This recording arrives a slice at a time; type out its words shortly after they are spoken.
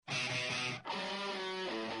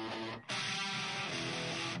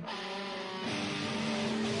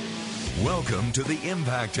Welcome to the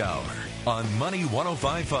Impact Hour on Money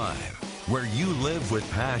 105.5, where you live with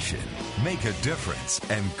passion, make a difference,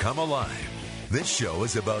 and come alive. This show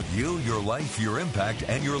is about you, your life, your impact,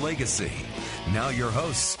 and your legacy. Now your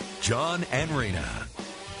hosts, John and Rena.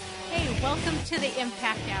 Hey, welcome to the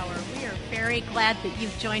Impact Hour. We are very glad that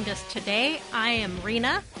you've joined us today. I am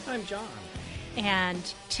Rena. I'm John. And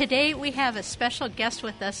today we have a special guest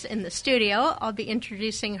with us in the studio. I'll be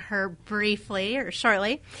introducing her briefly or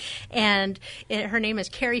shortly. And her name is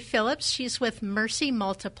Carrie Phillips. She's with Mercy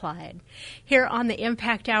Multiplied. Here on the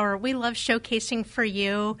Impact Hour, we love showcasing for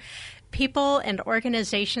you people and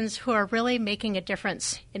organizations who are really making a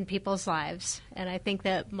difference in people's lives. And I think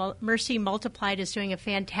that Mercy Multiplied is doing a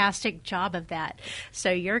fantastic job of that.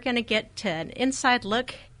 So you're going to get to an inside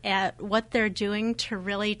look at what they're doing to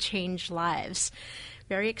really change lives.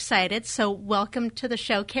 Very excited. So welcome to the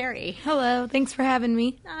show, Carrie. Hello. Thanks for having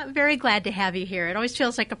me. Very glad to have you here. It always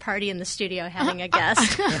feels like a party in the studio having a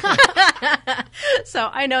guest. So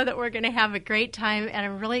I know that we're going to have a great time, and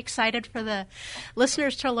I'm really excited for the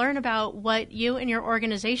listeners to learn about what you and your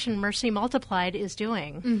organization, Mercy Multiplied, is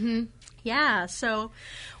doing. Mm-hmm. Yeah, so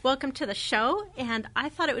welcome to the show, and I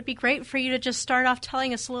thought it would be great for you to just start off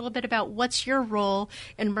telling us a little bit about what's your role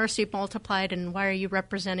in Mercy Multiplied and why are you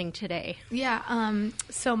representing today? Yeah,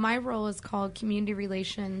 so my role is called Community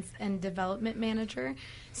Relations and Development Manager.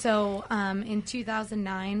 So in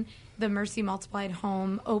 2009, the Mercy Multiplied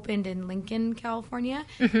home opened in Lincoln, California,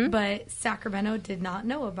 but Sacramento did not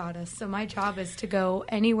know about us. So my job is to go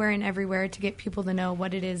anywhere and everywhere to get people to know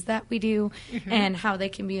what it is that we do and how they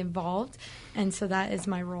can be involved. And so that is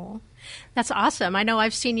my role. That's awesome. I know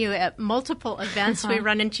I've seen you at multiple events. We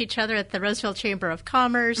run into each other at the Roseville Chamber of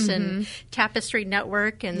Commerce and Tapestry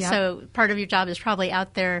Network. And so part of your job is probably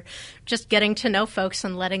out there just getting to know folks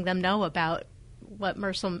and letting them know about what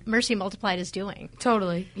Mercy Multiplied is doing.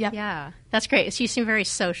 Totally. Yep. Yeah. That's great. So you seem very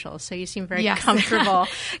social. So you seem very comfortable.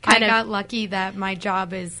 I got lucky that my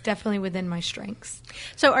job is definitely within my strengths.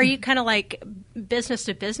 So are you kind of like business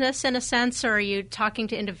to business in a sense, or are you talking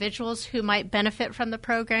to individuals who might benefit from the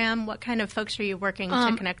program? What kind of folks are you working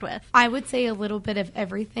to connect with? I would say a little bit of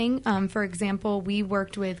everything. For example, we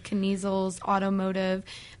worked with Kniesel's Automotive.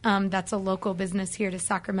 That's a local business here to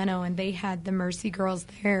Sacramento, and they had the Mercy girls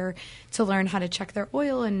there to learn how to check their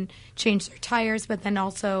oil and change their tires. But then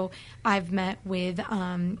also I've met with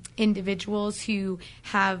individuals who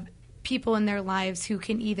have people in their lives who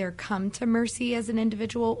can either come to Mercy as an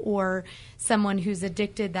individual or someone who's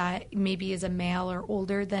addicted that maybe is a male or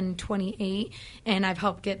older than 28, and I've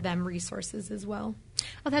helped get them resources as well.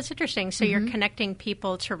 Oh, that's interesting. So you're connecting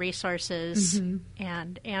people to resources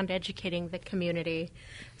and educating the community.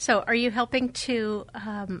 So are you helping to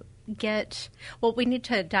we need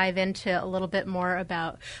to dive into a little bit more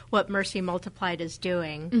about what Mercy Multiplied is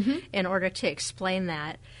doing in order to explain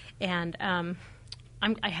that. And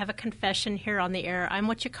I have a confession here on the air. I'm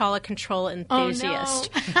what you call a control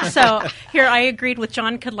enthusiast. Oh, no. So here I agreed with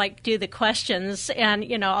John could do the questions, and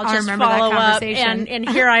I'll just follow up. And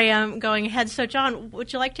here I am going ahead. So John,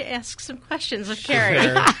 would you like to ask some questions of Carrie?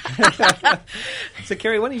 Sure. So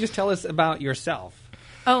Carrie, why don't you just tell us about yourself?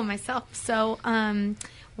 Oh, myself. So,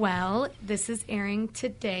 well, this is airing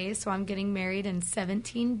today, so I'm getting married in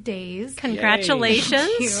 17 days. Congratulations.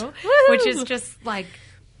 Thank you. Which is just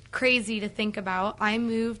crazy to think about. I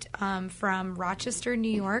moved from Rochester,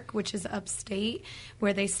 New York, which is upstate,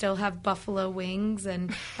 where they still have buffalo wings,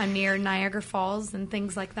 and I'm near Niagara Falls and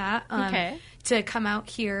things like that. To come out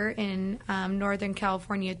here in Northern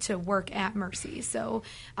California to work at Mercy. So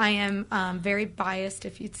I am very biased,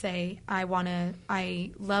 if you'd say.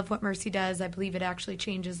 I love what Mercy does. I believe it actually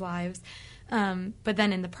changes lives. But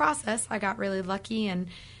then in the process, I got really lucky and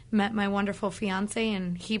met my wonderful fiance,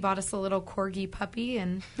 and he bought us a little corgi puppy,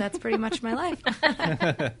 and that's pretty much my life.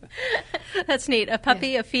 That's neat. A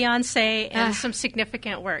puppy, a fiance, and some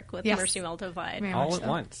significant work with Mercy Multiplied. All at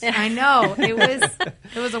once. I know. It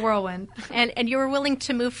was a whirlwind. And you were willing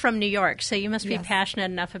to move from New York, so you must be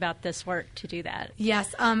passionate enough about this work to do that.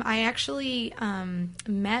 Yes. I actually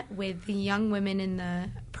met with the young women in the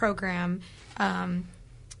program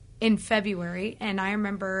in February, and I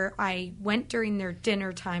remember I went during their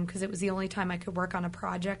dinner time because it was the only time I could work on a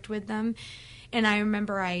project with them. And I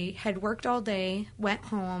remember I had worked all day, went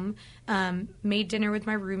home, made dinner with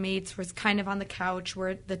my roommates, was kind of on the couch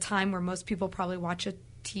where the time where most people probably watch a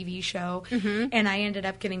TV show. And I ended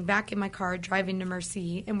up getting back in my car, driving to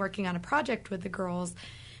Mercy, and working on a project with the girls.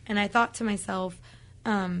 And I thought to myself,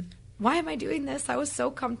 why am I doing this? I was so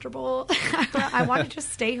comfortable. I want to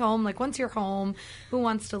just stay home. Once you're home, who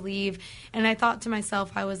wants to leave? And I thought to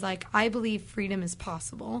myself, I was like, I believe freedom is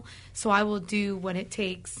possible, so I will do what it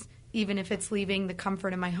takes even if it's leaving the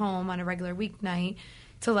comfort of my home on a regular weeknight,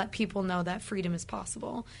 to let people know that freedom is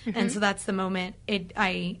possible. And so that's the moment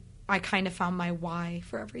I kind of found my why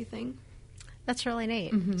for everything. That's really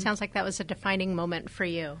neat. Sounds like that was a defining moment for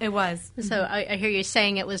you. It was. So I hear you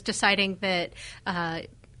saying it was deciding that,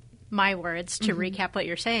 my words, to recap what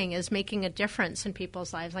you're saying, is making a difference in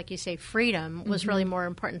people's lives. Like you say, freedom was really more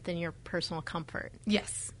important than your personal comfort.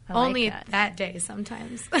 Yes. I like Only that. that day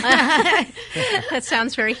sometimes. That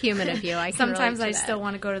sounds very human of you. I can Sometimes relate I to that. still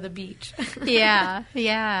want to go to the beach. Yeah.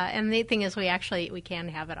 And the thing is, we can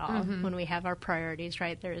have it all when we have our priorities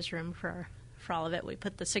right. There is room for all of it. We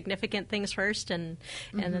put the significant things first, and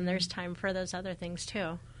then there's time for those other things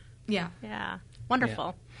too. Yeah. Yeah,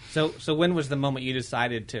 wonderful. Yeah. So when was the moment you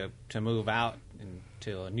decided to move out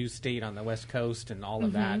into a new state on the West Coast and all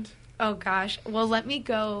of that? Oh, gosh. Well, let me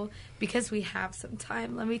go, because we have some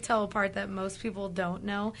time. Let me tell a part that most people don't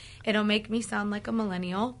know. It'll make me sound like a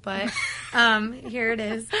millennial, but here it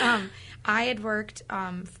is. I had worked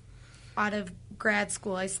out of grad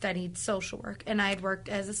school. I studied social work, and I had worked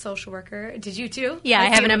as a social worker. Did you too? Yeah, I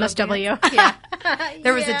have an see a little MSW. dance. Yeah.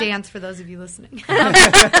 There was a dance for those of you listening.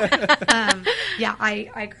 Yeah, I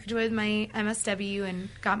graduated with my MSW and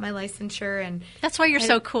got my licensure, and That's why you're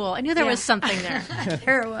so cool. I knew there was Yeah. something there.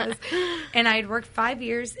 there it was. And I had worked 5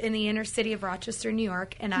 years in the inner city of Rochester, New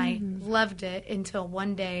York, and I loved it until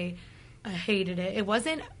one day I hated it. It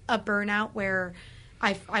wasn't a burnout where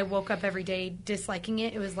I woke up every day disliking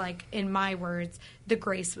it. It was like, in my words, the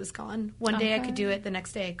grace was gone. One day I could do it, the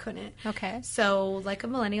next day I couldn't. Okay. So, like a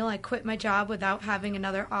millennial, I quit my job without having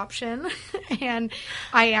another option. And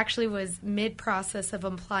I actually was mid-process of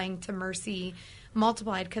applying to Mercy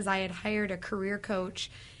Multiplied, because I had hired a career coach,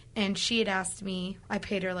 and she had asked me, I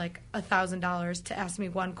paid her like $1,000 to ask me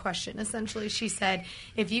one question. Essentially, she said,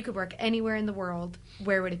 if you could work anywhere in the world,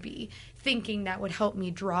 where would it be? Thinking that would help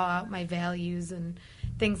me draw out my values and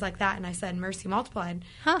things like that. And I said, Mercy Multiplied.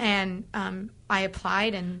 Huh. And I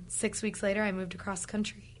applied, and 6 weeks later, I moved across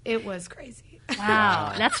country. It was crazy.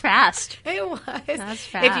 Wow, that's fast. It was. That's If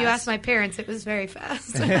fast. you ask my parents, it was very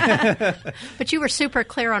fast. But you were super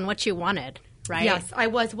clear on what you wanted, right? Yes, I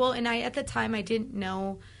was. Well, and at the time, I didn't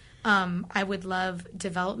know I would love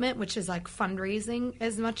development, which is like fundraising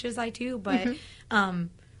as much as I do. But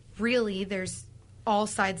really, there's all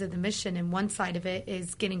sides of the mission, and one side of it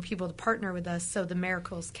is getting people to partner with us so the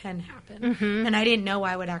miracles can happen. And I didn't know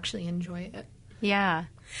I would actually enjoy it. Yeah.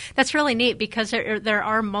 That's really neat, because there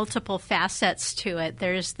are multiple facets to it.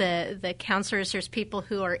 There's the counselors, there's people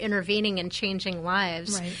who are intervening and changing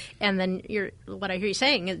lives. Right. And then what I hear you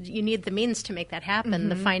saying is you need the means to make that happen,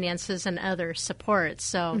 the finances and other supports.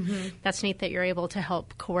 So that's neat that you're able to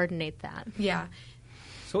help coordinate that. Yeah.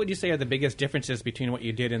 So what would you say are the biggest differences between what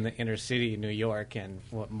you did in the inner city, New York, and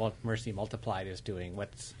what Mercy Multiplied is doing?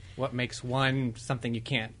 What makes one something you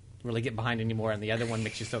can't really get behind anymore, and the other one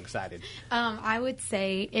makes you so excited? I would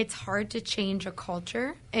say it's hard to change a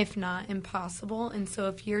culture, if not impossible. And so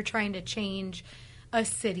if you're trying to change a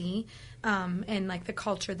city and like the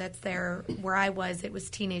culture that's there, where I was, it was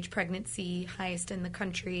teenage pregnancy, highest in the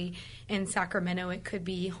country. In Sacramento, it could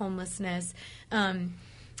be homelessness.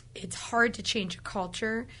 It's hard to change a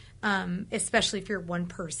culture, especially if you're one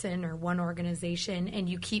person or one organization and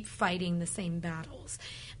you keep fighting the same battles.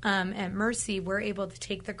 At Mercy, we're able to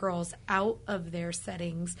take the girls out of their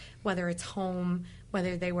settings, whether it's home,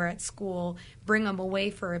 whether they were at school, bring them away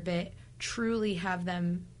for a bit, truly have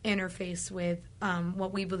them interface with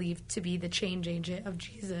what we believe to be the change agent of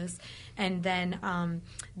Jesus, and then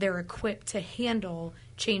they're equipped to handle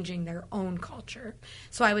changing their own culture.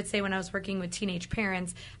 So I would say when I was working with teenage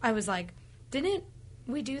parents, I was like, didn't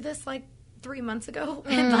we do this like 3 months ago?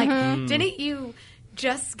 And like, didn't you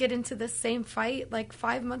just get into the same fight like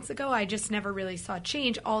 5 months ago? I just never really saw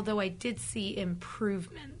change, although I did see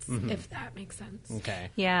improvements, if that makes sense.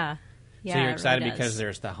 Okay. Yeah. Yeah, So you're it excited really because does.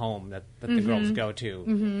 there's the home that the girls go to,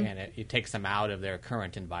 and it takes them out of their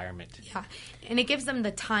current environment. Yeah, and it gives them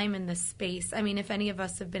the time and the space. I mean, if any of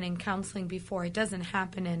us have been in counseling before, it doesn't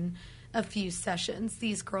happen in a few sessions.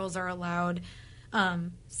 These girls are allowed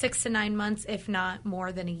 6 to 9 months, if not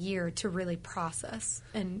more than a year, to really process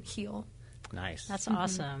and heal. Nice. That's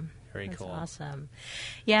awesome. Very That's cool. awesome.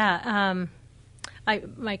 Yeah.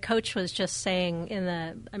 My coach was just saying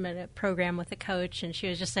I'm in a program with a coach, and she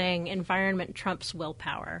was just saying environment trumps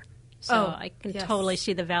willpower. So I can yes. totally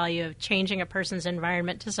see the value of changing a person's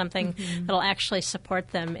environment to something that'll actually support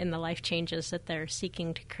them in the life changes that they're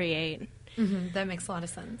seeking to create. That makes a lot of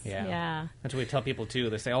sense. Yeah. That's what we tell people too.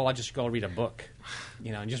 They say, "Oh, I'll just go read a book."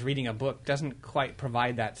 And just reading a book doesn't quite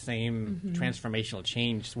provide that same transformational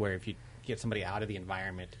change. Where if you get somebody out of the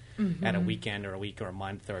environment at a weekend or a week or a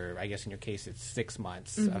month, or I guess in your case it's 6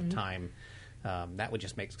 months of time. That would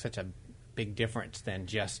just make such a big difference than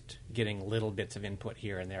just getting little bits of input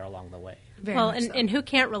here and there along the way. And who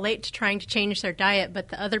can't relate to trying to change their diet, but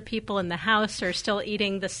the other people in the house are still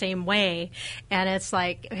eating the same way, and it's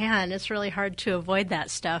like, man, it's really hard to avoid that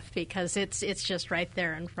stuff because it's just right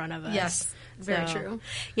there in front of us. Yes, very true.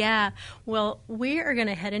 Yeah. Well, we are going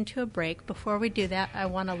to head into a break. Before we do that, I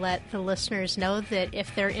want to let the listeners know that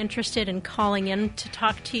if they're interested in calling in to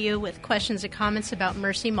talk to you with questions and comments about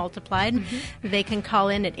Mercy Multiplied, they can call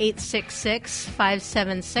in at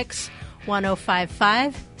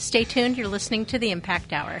 866-576-1055. Stay tuned. You're listening to the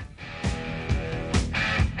Impact Hour.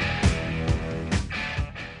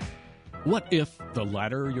 What if the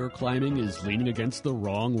ladder you're climbing is leaning against the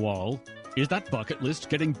wrong wall? Is that bucket list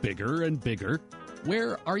getting bigger and bigger?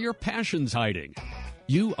 Where are your passions hiding?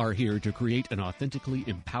 You are here to create an authentically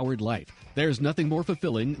empowered life. There's nothing more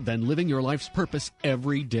fulfilling than living your life's purpose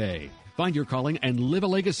every day. Find your calling and live a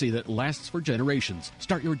legacy that lasts for generations.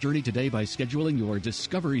 Start your journey today by scheduling your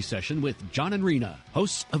discovery session with John and Rena,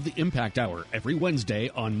 hosts of the Impact Hour, every Wednesday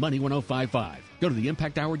on Money 105.5. Go to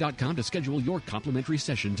theimpacthour.com to schedule your complimentary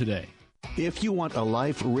session today. If you want a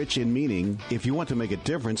life rich in meaning, if you want to make a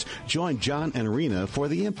difference, join John and Rena for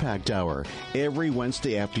the Impact Hour every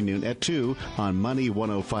Wednesday afternoon at 2 on Money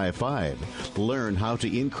 105.5. Learn how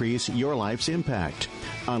to increase your life's impact.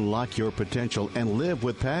 Unlock your potential and live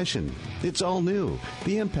with passion. It's all new.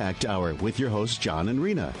 The Impact Hour with your hosts John and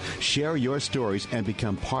Rena. Share your stories and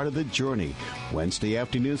become part of the journey. Wednesday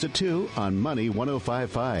afternoons at 2 on Money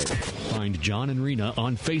 105.5. Find John and Rena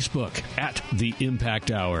on Facebook at The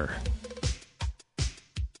Impact Hour.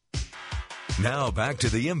 Now back to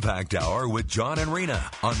the Impact Hour with John and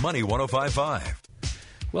Rena on Money 105.5.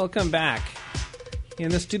 Welcome back. In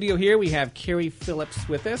the studio here, we have Carrie Phillips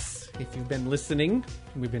with us. If you've been listening,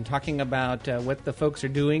 we've been talking about what the folks are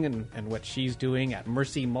doing and what she's doing at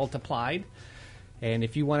Mercy Multiplied. And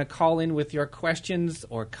if you want to call in with your questions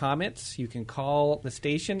or comments, you can call the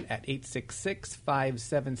station at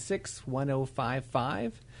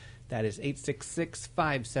 866-576-1055. That is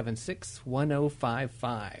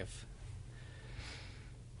 866-576-1055.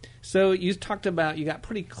 So you talked about, you got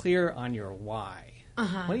pretty clear on your why.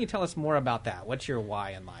 Why don't you tell us more about that? What's your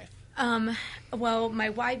why in life? Well, my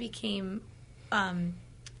why became, I've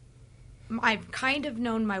kind of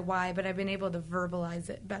known my why, but I've been able to verbalize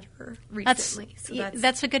it better recently.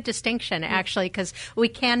 That's a good distinction, actually, because we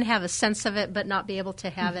can have a sense of it, but not be able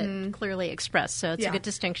to have it clearly expressed. So it's a good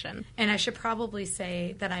distinction. And I should probably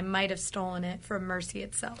say that I might have stolen it from Mercy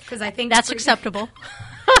itself, because I think that's acceptable.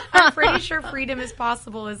 I'm pretty sure Freedom is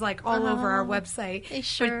Possible is like all over our website.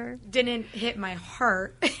 Sure. But didn't hit my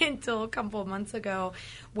heart until a couple of months ago,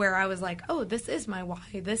 where I was like, oh, this is my why.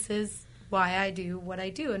 This is why I do what I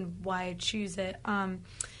do and why I choose it. And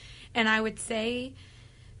I would say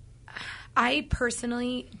I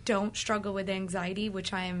personally don't struggle with anxiety,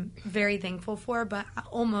 which I am very thankful for, but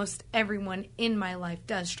almost everyone in my life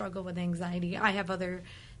does struggle with anxiety. I have other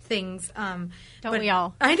things. Don't we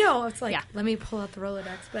all? I know. It's like, let me pull out the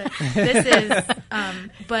Rolodex. But this is,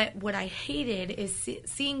 but what I hated is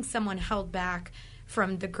seeing someone held back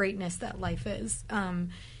from the greatness that life is.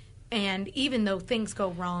 And even though things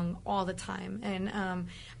go wrong all the time. And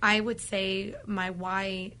I would say my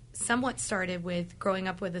why somewhat started with growing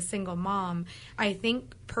up with a single mom. I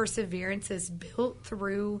think perseverance is built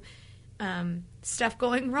through stuff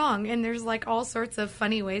going wrong. And there's like all sorts of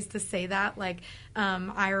funny ways to say that. Like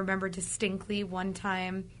I remember distinctly one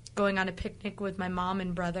time going on a picnic with my mom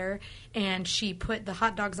and brother, and she put the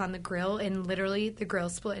hot dogs on the grill, and literally the grill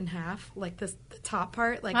split in half, like the top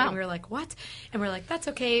part. Like, and we were like, what? And we're like, that's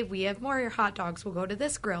okay. We have more hot dogs. We'll go to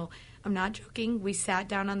this grill. I'm not joking. We sat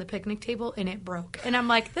down on the picnic table, and it broke. And I'm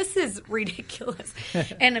like, this is ridiculous.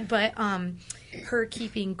 But her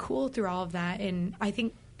keeping cool through all of that, and I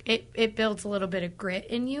think it builds a little bit of grit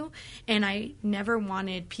in you. And I never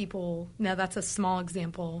wanted people, now that's a small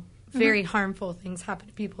example, very harmful things happen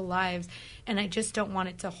to people's lives, and I just don't want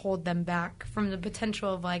it to hold them back from the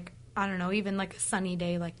potential of, like, I don't know, even like a sunny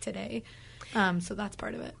day like today. So that's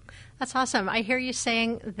part of it. That's awesome. I hear you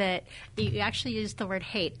saying that you actually used the word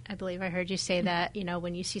hate. I believe I heard you say that, you know,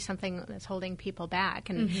 when you see something that's holding people back.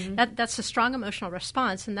 And that's a strong emotional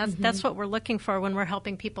response. And that's what we're looking for when we're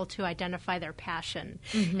helping people to identify their passion,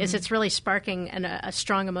 is it's really sparking a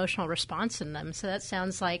strong emotional response in them. So that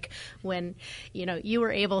sounds like when, you know, you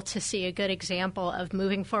were able to see a good example of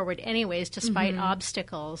moving forward anyways, despite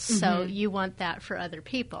obstacles. So you want that for other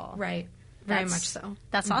people. Right. Very much so.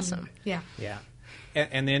 That's awesome. Yeah. Yeah.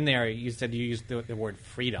 And in there, you said you used the word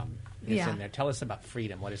freedom. It's Yeah. in there. Tell us about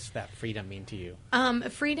freedom. What does that freedom mean to you?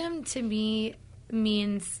 Freedom to me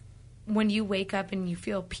means when you wake up and you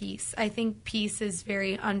feel peace. I think peace is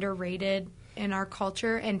very underrated in our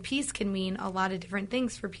culture, and peace can mean a lot of different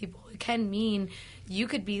things for people. It can mean you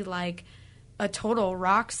could be like a total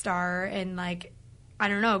rock star and like, I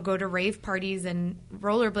don't know, go to rave parties and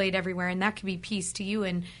rollerblade everywhere, and that could be peace to you,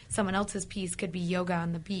 and someone else's peace could be yoga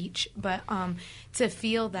on the beach. But to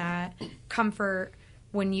feel that comfort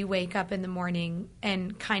when you wake up in the morning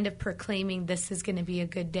and kind of proclaiming this is going to be a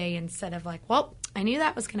good day instead of like, well, I knew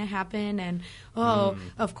that was going to happen, and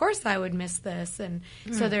of course I would miss this. And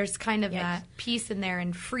so there's kind of that peace in there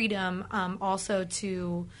and freedom also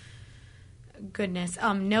to goodness.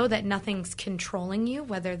 Know that nothing's controlling you,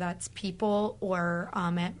 whether that's people or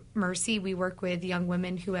at Mercy, we work with young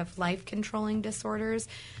women who have life-controlling disorders.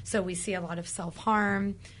 So we see a lot of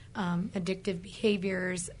self-harm, addictive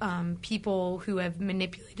behaviors, people who have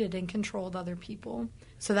manipulated and controlled other people.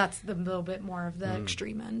 So that's the little bit more of the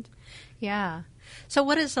extreme end. Yeah. So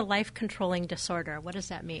what is a life-controlling disorder? What does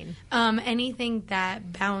that mean? Anything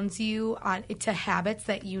that bounds you to habits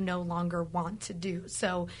that you no longer want to do.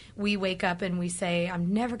 So we wake up and we say,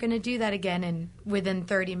 I'm never going to do that again, and within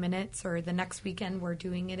 30 minutes or the next weekend we're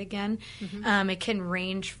doing it again. It can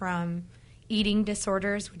range from eating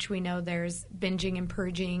disorders, which we know there's binging and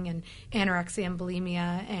purging and anorexia and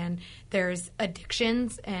bulimia, and there's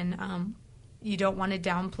addictions, and you don't want to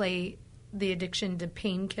downplay the addiction to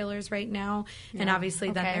painkillers right now. And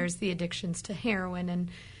obviously then there's the addictions to heroin and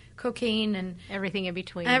cocaine and everything in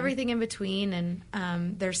between. Everything in between,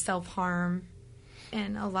 and there's self-harm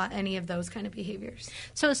and any of those kind of behaviors.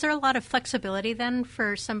 So is there a lot of flexibility then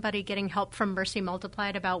for somebody getting help from Mercy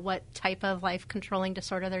Multiplied about what type of life-controlling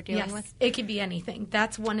disorder they're dealing with? It could be anything.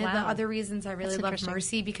 That's one of the other reasons I really love interesting.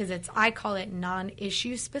 Mercy, because I call it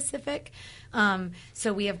non-issue specific.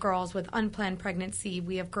 So we have girls with unplanned pregnancy.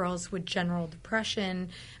 We have girls with general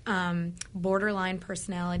depression, borderline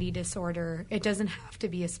personality disorder. It doesn't have to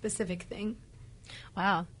be a specific thing.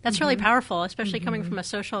 Wow, that's really powerful, especially coming from a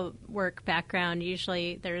social work background.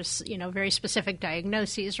 Usually there's, very specific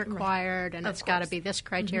diagnoses required, and it's got to be this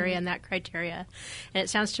criteria and that criteria. And it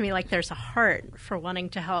sounds to me like there's a heart for wanting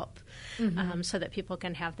to help so that people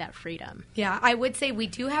can have that freedom. Yeah, I would say we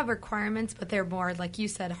do have requirements, but they're more, like you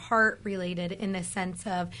said, heart-related in the sense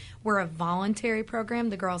of we're a voluntary program.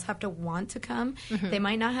 The girls have to want to come. They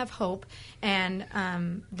might not have hope, and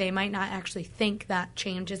they might not actually think that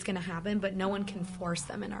change is going to happen, but no one can force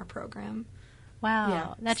them in our program.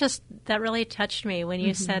 Wow, that really touched me when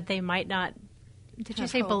you said they might not. Did you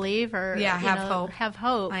say hope. Believe or have hope? Have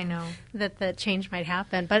hope. I know that the change might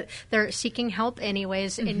happen, but they're seeking help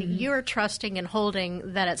anyways, and you're trusting and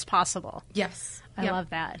holding that it's possible. Yes, I love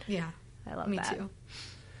that. Yeah, I love me that. too.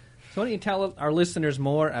 So why don't you tell our listeners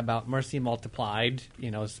more about Mercy Multiplied,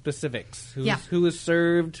 specifics. Who is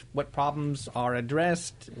served, what problems are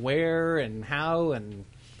addressed, where and how, and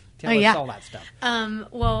tell us all that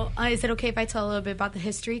stuff. Well, is it okay if I tell a little bit about the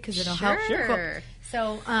history? Because it'll help. Sure. Cool.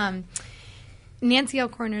 So Nancy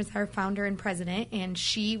Alcorn is our founder and president, and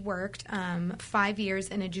she worked 5 years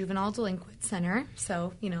in a juvenile delinquent center,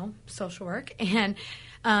 so, social work. And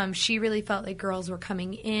she really felt like girls were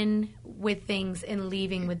coming in with things and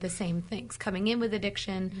leaving with the same things. Coming in with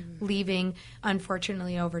addiction, leaving,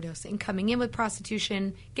 unfortunately, overdosing. Coming in with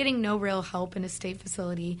prostitution, getting no real help in a state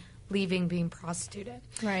facility, leaving, being prostituted.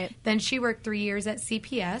 Right. Then she worked 3 years at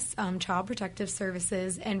CPS, Child Protective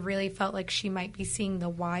Services, and really felt like she might be seeing the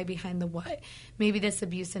why behind the what. Maybe this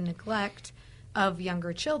abuse and neglect of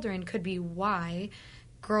younger children could be why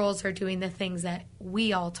girls are doing the things that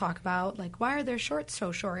we all talk about, like why are their shorts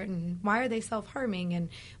so short, and why are they self-harming, and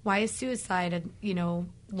why is suicide,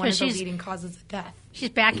 one of the leading causes of death.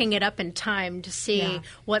 She's backing it up in time to see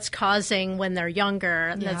what's causing when they're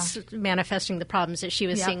younger that's manifesting the problems that she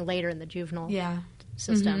was seeing later in the juvenile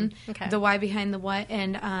system. Okay. The why behind the what.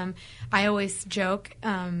 And I always joke,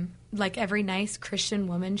 like every nice Christian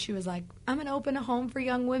woman, she was like, I'm going to open a home for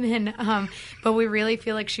young women. But we really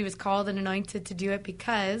feel like she was called and anointed to do it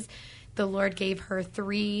because the Lord gave her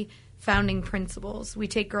 3 founding principles. We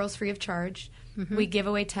take girls free of charge. We give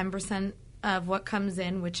away 10% of what comes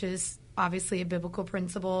in, which is obviously a biblical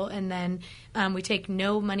principle, and then we take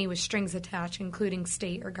no money with strings attached, including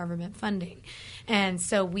state or government funding. And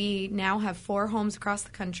so we now have 4 homes across the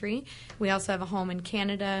country. We also have a home in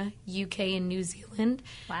Canada, UK, and New Zealand.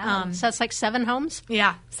 Wow. So that's like 7 homes?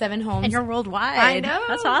 Yeah, 7 homes. And you're worldwide. I know.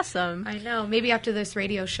 That's awesome. I know. Maybe after this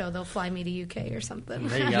radio show, they'll fly me to UK or something.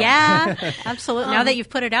 There you go. Yeah, absolutely. Now that you've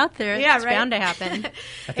put it out there, yeah, it's right. bound to happen.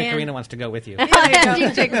 I think Karina wants to go with you. You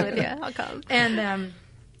can take it with you. I'll come. And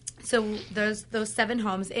so those 7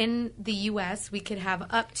 homes in the U.S., we could have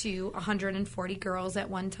up to 140 girls at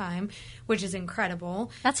one time, which is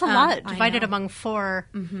incredible. That's a lot, I divided know. among 4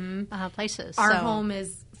 places. Our so. home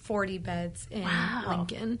is 40 beds in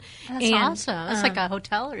Lincoln. That's awesome. It's like a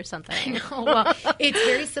hotel or something. Well, it's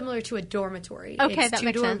very similar to a dormitory. Okay, it's that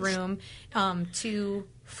makes sense. 2-door room, 2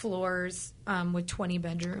 floors with 20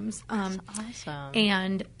 bedrooms. That's awesome.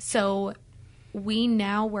 And so we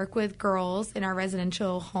now work with girls in our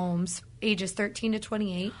residential homes, ages 13 to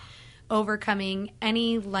 28, overcoming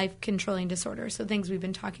any life-controlling disorders. So things we've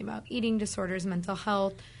been talking about, eating disorders, mental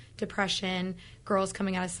health, depression, girls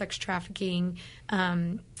coming out of sex trafficking,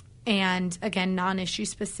 and again, non-issue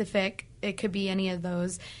specific. It could be any of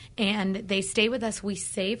those. And they stay with us, we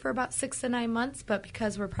say, for about 6 to 9 months, but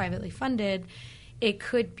because we're privately funded, it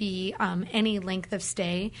could be any length of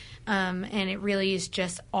stay, and it really is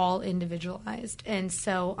just all individualized. And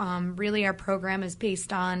so really our program is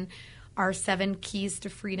based on our 7 keys to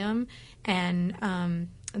freedom, and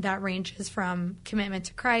that ranges from commitment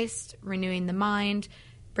to Christ, renewing the mind,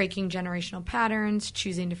 breaking generational patterns,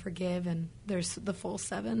 choosing to forgive, and there's the full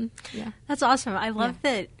 7. Yeah, That's awesome. I love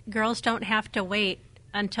that girls don't have to wait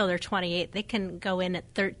until they're 28. They can go in at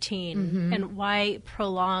 13. Mm-hmm. And why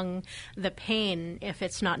prolong the pain if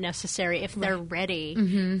it's not necessary, if they're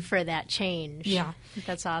ready for that change? Yeah.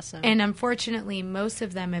 That's awesome. And unfortunately, most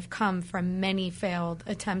of them have come from many failed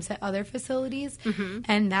attempts at other facilities,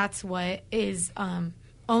 and that's what is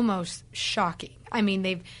almost shocking. I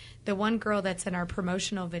mean, the one girl that's in our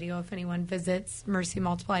promotional video, if anyone visits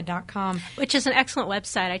mercymultiplied.com. Which is an excellent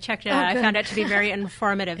website. I checked it out. I good. found it to be very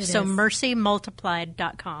informative. It So is.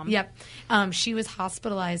 mercymultiplied.com. Yep. She was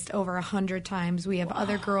hospitalized over 100 times. We have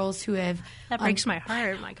other girls who have That breaks my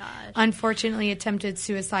heart. My gosh. unfortunately attempted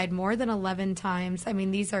suicide more than 11 times. I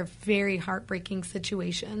mean, these are very heartbreaking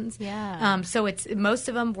situations. Yeah. So it's most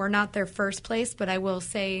of them were not their first place, but I will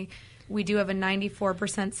say we do have a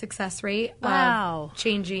 94% success rate Wow. of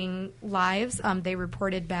changing lives. They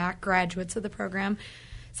reported back, graduates of the program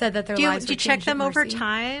said that their lives Do were you check changed at them over Mercy.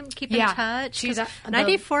 time? Keep Yeah. in touch? She's 'Cause a-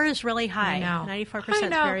 94 is really high. I know. 94% I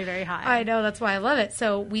is know. very, very high. I know. That's why I love it.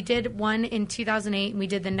 So we did one in 2008, and we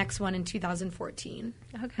did the next one in 2014.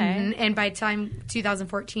 Okay. And by the time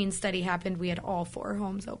 2014 study happened, we had all 4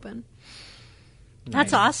 homes open.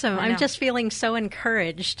 That's awesome. I I'm know. just feeling so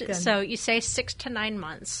encouraged. Good. So you say 6 to 9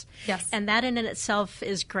 months. Yes. And that in itself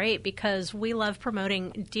is great because we love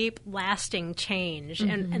promoting deep, lasting change.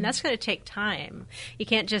 And that's going to take time. You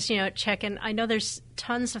can't just, check in. I know there's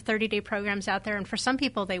tons of 30-day programs out there, and for some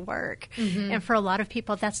people they work. And for a lot of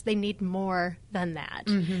people, they need more than that.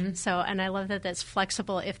 So, and I love that that's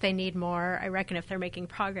flexible if they need more. I reckon if they're making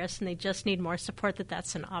progress and they just need more support,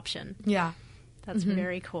 that's an option. Yeah. That's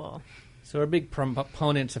very cool. So we're big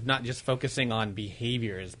proponents of not just focusing on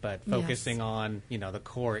behaviors, but focusing Yes. on the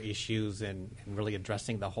core issues and really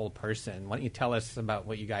addressing the whole person. Why don't you tell us about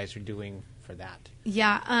what you guys are doing for that?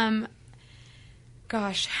 Yeah.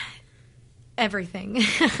 Gosh, everything.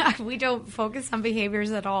 We don't focus on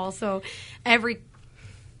behaviors at all. So every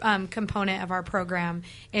component of our program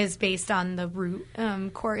is based on the root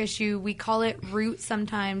core issue. We call it root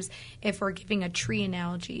sometimes if we're giving a tree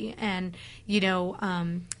analogy. And,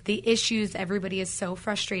 the issues everybody is so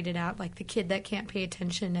frustrated at, like the kid that can't pay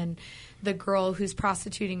attention and the girl who's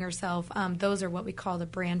prostituting herself, those are what we call the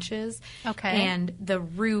branches. Okay. And the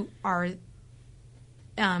root are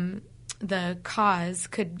the cause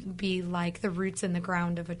could be like the roots in the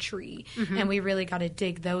ground of a tree, and we really got to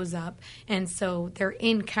dig those up. And so they're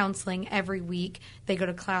in counseling every week. They go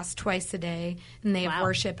to class twice a day, and they have Wow.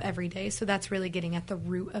 worship every day. So that's really getting at the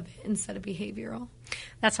root of it instead of behavioral.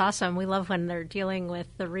 That's awesome. We love when they're dealing with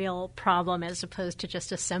the real problem as opposed to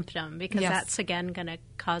just a symptom because Yes. that's, again, going to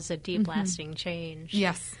cause a deep, lasting change.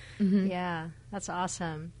 Yes. Yeah, that's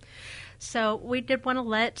awesome. So we did want to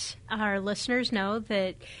let our listeners know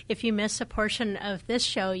that if you miss a portion of this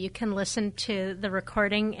show, you can listen to the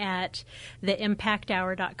recording at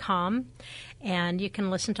theimpacthour.com, and you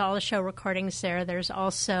can listen to all the show recordings there. There's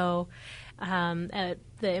also the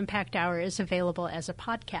Impact Hour is available as a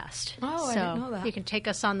podcast. Oh, I didn't know that. You can take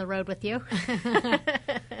us on the road with you. Yeah,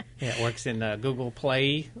 it works in Google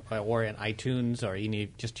Play or in iTunes or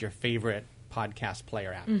just your favorite podcast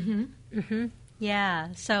player app.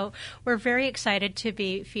 Yeah, so we're very excited to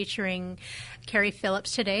be featuring Carrie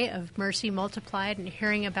Phillips today of Mercy Multiplied and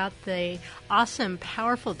hearing about the awesome,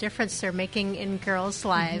 powerful difference they're making in girls'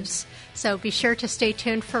 lives. So be sure to stay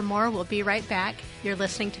tuned for more. We'll be right back. You're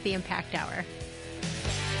listening to the Impact Hour.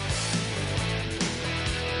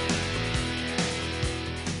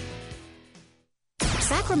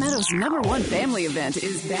 Sacramento's #1 family event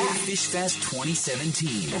is back. Fish Fest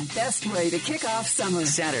 2017. The best way to kick off summer.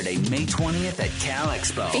 Saturday, May 20th at Cal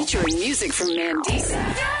Expo. Featuring music from Mandisa,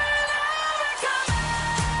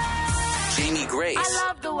 Jamie Grace. I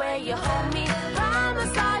love the way you hold me.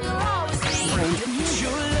 Promise I you'll always be. Brandon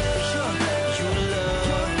Hill, Your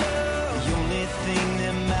love, the only thing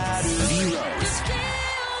that matters. Zeros.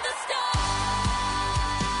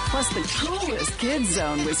 plus the coolest kids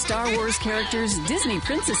zone with Star Wars characters, Disney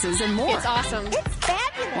princesses, and more. It's awesome. It's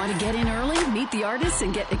fabulous. Want to get in early, meet the artists,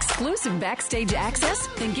 and get exclusive backstage access?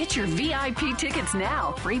 Then get your VIP tickets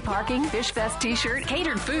now. Free parking, Fish Fest t-shirt,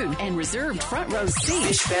 catered food, and reserved front row seats.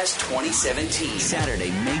 Fish Fest 2017.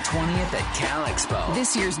 Saturday, May 20th at Cal Expo.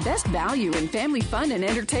 This year's best value in family fun and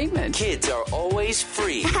entertainment. Kids are always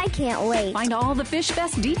free. I can't wait. Find all the Fish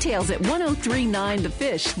Fest details at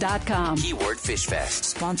 1039thefish.com. Keyword Fish Fest.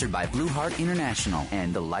 Sponsored by Blue Heart International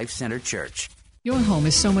and the Life Center Church. Your home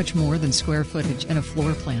is so much more than square footage and a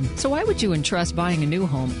floor plan. So why would you entrust buying a new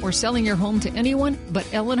home or selling your home to anyone but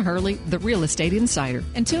Ellen Hurley, the Real Estate Insider?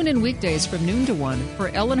 And tune in weekdays from noon to 1 for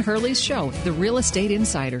Ellen Hurley's show, The Real Estate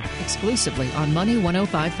Insider, exclusively on Money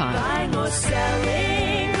 105.5. Buying or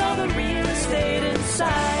selling, call the Real Estate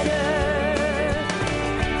Insider.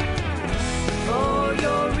 For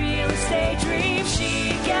your real estate dream, she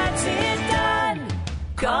gets it done.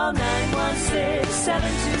 Call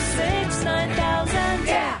 916-726-9000.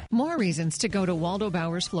 Yeah. More reasons to go to Waldo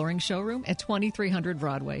Bowers Flooring Showroom at 2300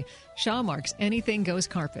 Broadway. Shaw Mark's Anything Goes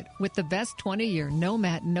Carpet with the best 20-year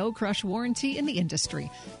no-mat, no-crush warranty in the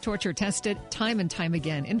industry. Torture tested time and time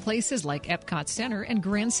again in places like Epcot Center and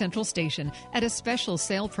Grand Central Station at a special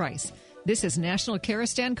sale price. This is National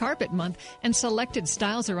Karastan Carpet Month, and selected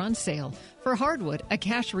styles are on sale. For hardwood, a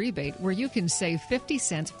cash rebate where you can save 50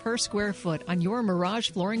 cents per square foot on your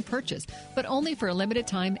Mirage flooring purchase, but only for a limited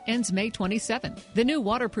time, ends May 27. The new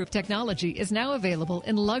waterproof technology is now available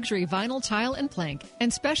in luxury vinyl tile and plank,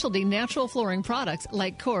 and specialty natural flooring products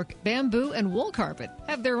like cork, bamboo, and wool carpet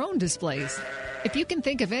have their own displays. If you can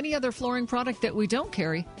think of any other flooring product that we don't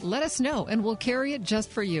carry, let us know and we'll carry it just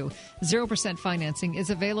for you. 0% financing is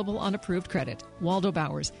available on approved credit. Waldo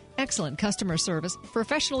Bowers. Excellent customer service,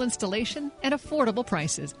 professional installation, and affordable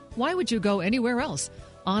prices. Why would you go anywhere else?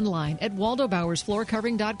 Online at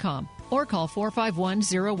waldobowersfloorcovering.com or call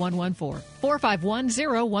 451-0114.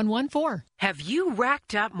 451-0114. Have you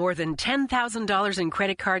racked up more than $10,000 in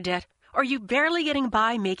credit card debt? Are you barely getting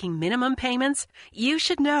by making minimum payments? You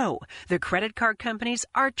should know. The credit card companies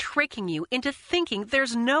are tricking you into thinking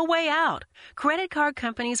there's no way out. Credit card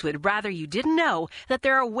companies would rather you didn't know that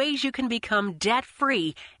there are ways you can become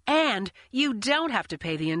debt-free and you don't have to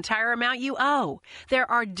pay the entire amount you owe.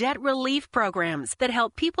 There are debt relief programs that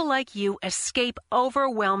help people like you escape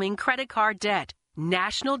overwhelming credit card debt.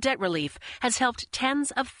 National Debt Relief has helped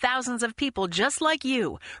tens of thousands of people just like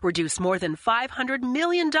you reduce more than $500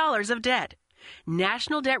 million of debt.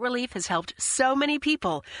 National Debt Relief has helped so many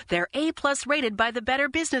people, they're A-plus rated by the Better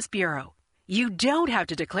Business Bureau. You don't have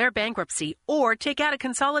to declare bankruptcy or take out a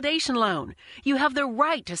consolidation loan. You have the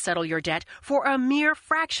right to settle your debt for a mere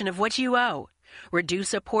fraction of what you owe.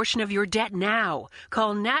 Reduce a portion of your debt now.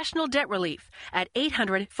 Call National Debt Relief at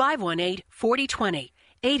 800-518-4020.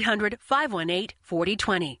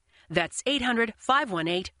 800-518-4020. That's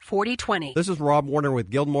 800-518-4020. This is Rob Warner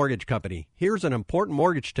with Guild Mortgage Company. Here's an important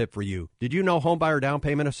mortgage tip for you. Did you know homebuyer down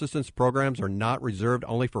payment assistance programs are not reserved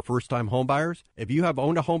only for first-time homebuyers? If you have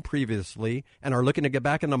owned a home previously and are looking to get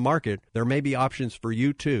back in the market, there may be options for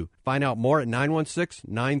you too. Find out more at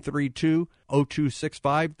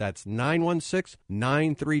 916-932-0265. That's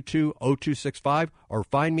 916-932-0265. Or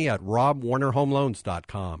find me at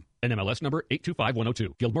robwarnerhomeloans.com. NMLS number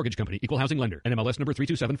 825102. Guild Mortgage Company, Equal Housing Lender. NMLS number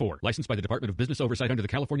 3274. Licensed by the Department of Business Oversight under the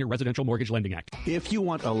California Residential Mortgage Lending Act. If you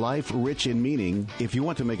want a life rich in meaning, if you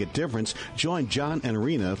want to make a difference, join John and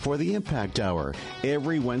Rena for the Impact Hour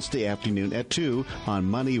every Wednesday afternoon at 2 on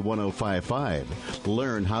Money 105.5.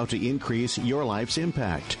 Learn how to increase your life's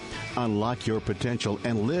impact. Unlock your potential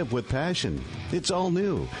and live with passion. It's all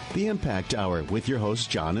new. The Impact Hour with your hosts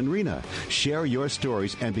John and Rena. Share your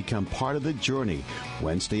stories and become part of the journey.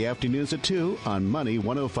 Wednesday afternoons at 2 on Money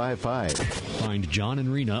 105.5. Find John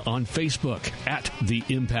and Rena on Facebook at The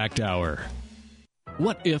Impact Hour.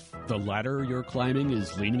 What if the ladder you're climbing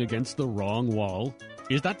is leaning against the wrong wall?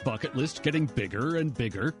 Is that bucket list getting bigger and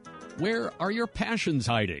bigger? Where are your passions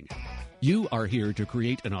hiding? You are here to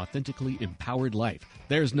create an authentically empowered life.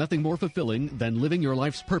 There's nothing more fulfilling than living your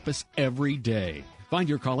life's purpose every day. Find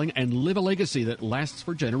your calling and live a legacy that lasts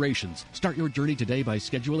for generations. Start your journey today by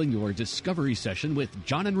scheduling your discovery session with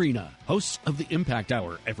John and Rena, hosts of The Impact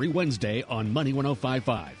Hour, every Wednesday on Money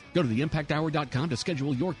 105.5. Go to theimpacthour.com to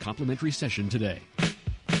schedule your complimentary session today.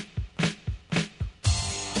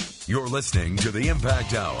 You're listening to The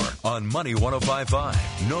Impact Hour on Money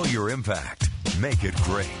 105.5. Know your impact. Make it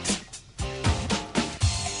great.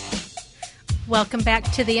 Welcome back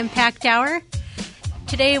to the Impact Hour.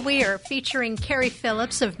 Today we are featuring Carrie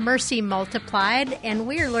Phillips of Mercy Multiplied, and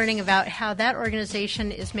we are learning about how that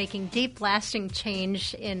organization is making deep, lasting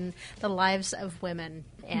change in the lives of women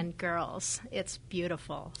and girls. It's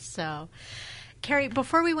beautiful. So, Carrie,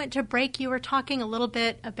 before we went to break, you were talking a little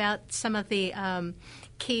bit about some of the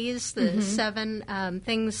keys, the 7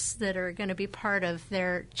 things that are going to be part of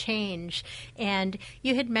their change. And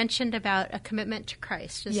you had mentioned about a commitment to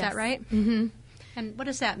Christ. Is that right? Mm-hmm. And what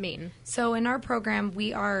does that mean? So in our program,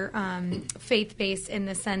 we are faith-based in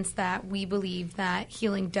the sense that we believe that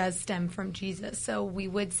healing does stem from Jesus. So we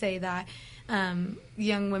would say that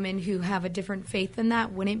young women who have a different faith than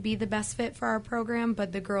that wouldn't be the best fit for our program,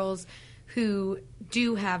 but the girls who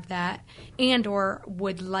do have that and or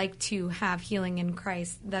would like to have healing in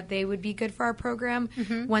Christ, that they would be good for our program.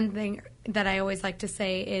 One thing that I always like to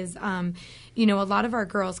say is, a lot of our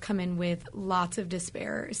girls come in with lots of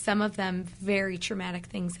despair. Some of them, very traumatic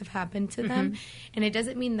things have happened to them. And it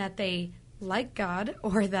doesn't mean that they like God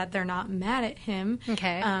or that they're not mad at him,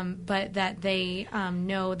 but that they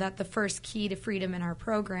know that the first key to freedom in our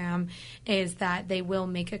program is that they will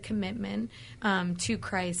make a commitment to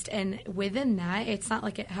Christ. And within that, it's not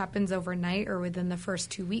like it happens overnight or within the first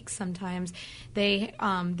 2 weeks. Sometimes they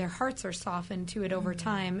their hearts are softened to it over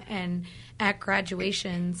time. And at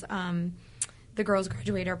graduations, the girls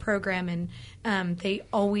graduate our program, and they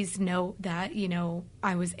always know that,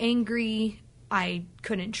 I was angry, I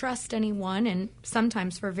couldn't trust anyone, and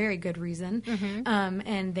sometimes for very good reason.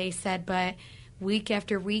 And they said, but week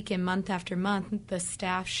after week and month after month, the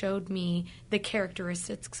staff showed me the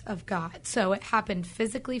characteristics of God. So it happened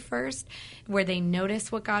physically first, where they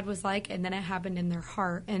noticed what God was like, and then it happened in their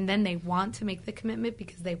heart. And then they want to make the commitment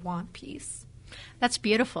because they want peace. That's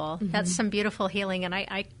beautiful. That's some beautiful healing. And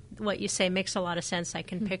I what you say makes a lot of sense. I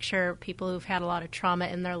can picture people who've had a lot of trauma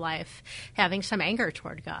in their life having some anger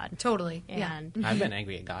toward God. Totally. And I've been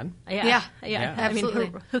angry at God. Yeah. Absolutely. I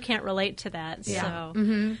mean, who can't relate to that? Yeah.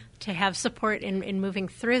 So to have support in moving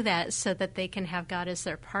through that so that they can have God as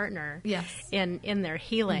their partner in their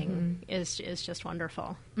healing is just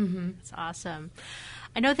wonderful. It's awesome.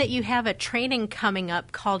 I know that you have a training coming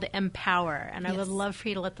up called Empower, and I would love for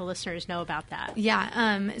you to let the listeners know about that.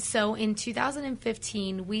 Yeah. So in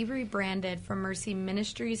 2015, we rebranded from Mercy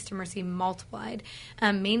Ministries to Mercy Multiplied,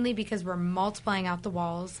 mainly because we're multiplying out the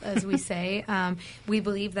walls, as we say. We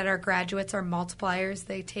believe that our graduates are multipliers.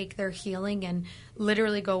 They take their healing and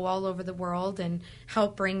literally go all over the world and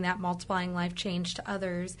help bring that multiplying life change to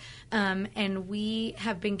others. And we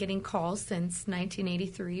have been getting calls since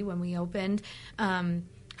 1983 when we opened.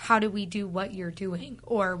 How do we do what you're doing?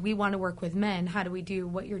 Or we want to work with men. How do we do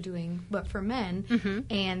what you're doing, but for men?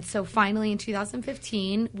 And so finally in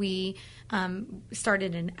 2015, we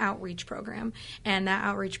started an outreach program. And that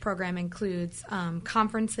outreach program includes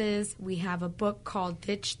conferences. We have a book called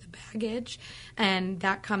Ditch the Baggage, and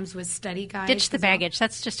that comes with study guides. Ditch the Baggage.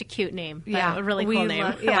 That's just a cute name. Yeah. A really cool name.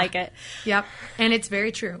 I like it. Yep. And it's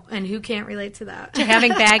very true. And who can't relate to that? To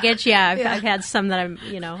having baggage, I've had some that I'm,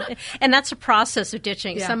 and that's a process of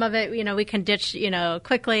ditching. Yeah. Some of it, we can ditch,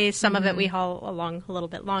 quickly. Some of it we haul along a little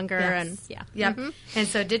bit longer. Yes. And Yep. And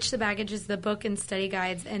so Ditch the Baggage is the book and study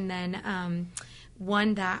guides. And then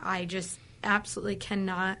one that I just absolutely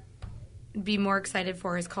cannot be more excited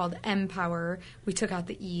for is called Empower. We took out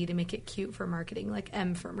the E to make it cute for marketing, like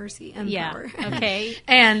M for Mercy, Empower. Yeah. Okay.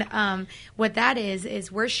 And what that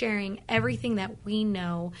is we're sharing everything that we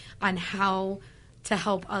know on how to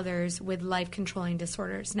help others with life-controlling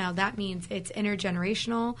disorders. Now, that means it's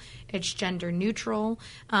intergenerational, it's gender-neutral,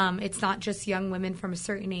 it's not just young women from a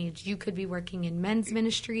certain age. You could be working in men's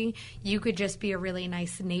ministry. You could just be a really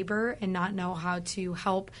nice neighbor and not know how to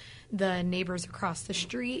help the neighbors across the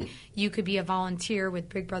street. You could be a volunteer with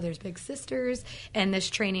Big Brothers Big Sisters, and this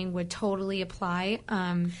training would totally apply.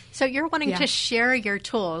 So you're wanting to share your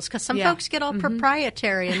tools, because some folks get all Mm-hmm.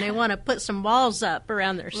 proprietary and they want to put some walls up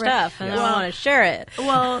around their stuff and they don't want to share it.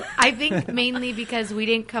 Well, I think mainly because we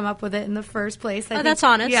didn't come up with it in the first place. I think, that's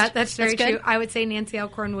honest. Yeah, that's very That's true. good. I would say Nancy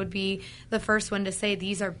Alcorn would be the first one to say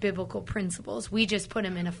these are biblical principles. We just put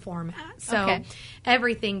them in a format. So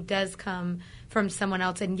everything does come from someone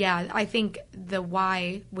else. And yeah, I think the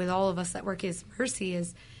why with all of us that work as Mercy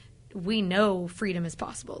is we know freedom is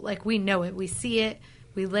possible. Like, we know it. We see it.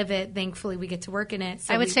 We live it. Thankfully, we get to work in it.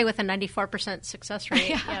 So I would say with a 94% success rate.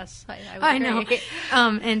 Yes, I would know. agree.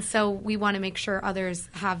 And so we want to make sure others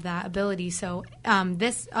have that ability. So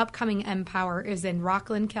this upcoming Empower is in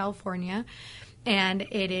Rockland, California. And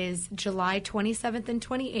it is July 27th and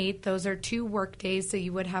 28th. Those are 2 work days, so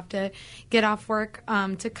you would have to get off work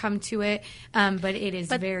to come to it. But it is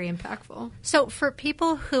very impactful. So for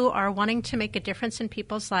people who are wanting to make a difference in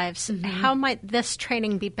people's lives, how might this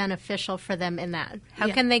training be beneficial for them in that? How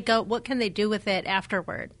can they go? What can they do with it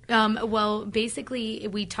afterward? Well, basically,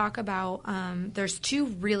 we talk about there's 2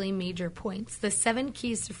 really major points. The 7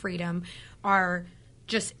 keys to freedom are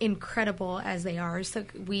just incredible as they are. So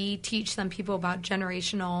we teach some people about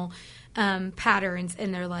generational patterns,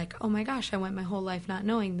 and they're like, oh my gosh, I went my whole life not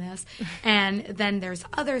knowing this. And then there's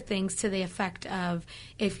other things to the effect of,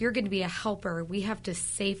 if you're going to be a helper, we have to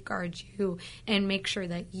safeguard you and make sure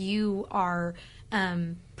that you are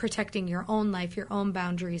protecting your own life, your own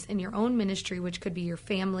boundaries, and your own ministry, which could be your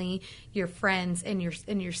family, your friends, and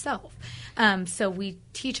yourself. So we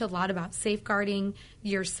teach a lot about safeguarding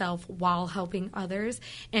yourself while helping others.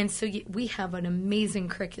 And so we have an amazing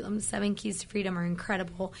curriculum. The 7 Keys to Freedom are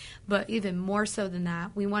incredible. But even more so than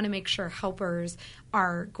that, we want to make sure helpers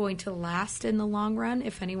are going to last in the long run.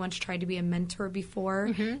 If anyone's tried to be a mentor before,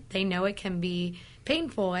 they know it can be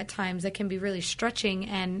painful at times. It can be really stretching,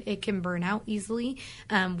 and it can burn out easily.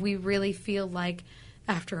 We really feel like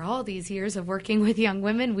after all these years of working with young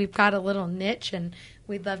women, we've got a little niche, and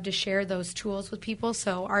we'd love to share those tools with people.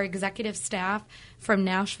 So our executive staff from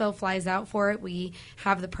Nashville flies out for it. We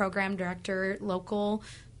have the program director, local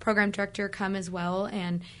program director, come as well,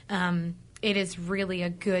 and it is really a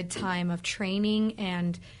good time of training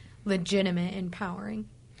and legitimate empowering.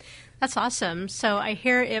 That's awesome. So I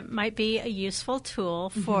hear it might be a useful tool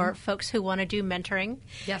for folks who want to do mentoring.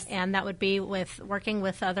 Yes. And that would be with working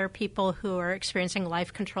with other people who are experiencing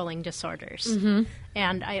life-controlling disorders.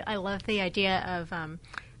 And I love the idea of,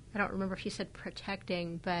 I don't remember if you said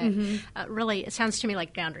protecting, but really it sounds to me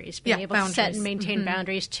like boundaries, being able to set and maintain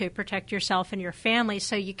boundaries to protect yourself and your family,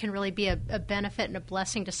 so you can really be a benefit and a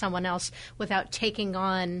blessing to someone else without taking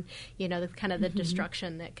on, the kind of the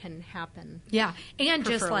destruction that can happen. Yeah, and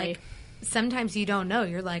just like sometimes you don't know.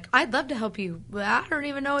 You're like, I'd love to help you, but I don't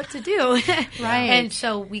even know what to do. Right. And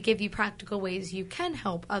so we give you practical ways you can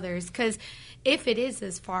help others, because if it is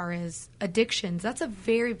as far as addictions, that's a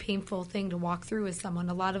very painful thing to walk through with someone.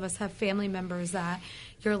 A lot of us have family members that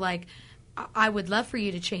you're like, I would love for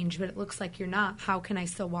you to change, but it looks like you're not. How can I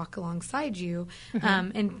still walk alongside you?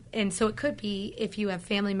 And so it could be if you have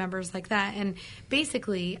family members like that. And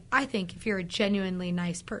basically, I think if you're a genuinely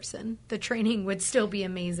nice person, the training would still be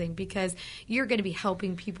amazing, because you're going to be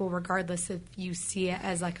helping people regardless if you see it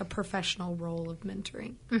as like a professional role of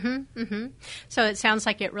mentoring. So it sounds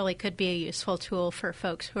like it really could be a useful tool for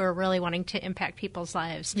folks who are really wanting to impact people's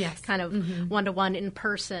lives. Yes. Kind of one-to-one in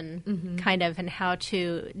person, kind of, and how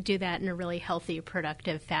to do that in a really healthy,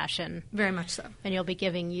 productive fashion. Very much so. And you'll be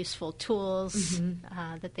giving useful tools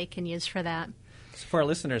that they can use for that. So for our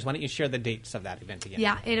listeners, why don't you share the dates of that event again?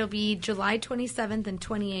 Yeah, it'll be July 27th and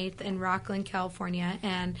 28th in Rockland, California.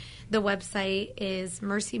 And the website is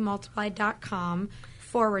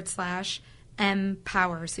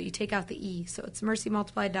mercymultiplied.com/empower. So you take out the E. So it's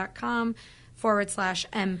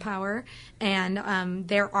mercymultiplied.com/empower. And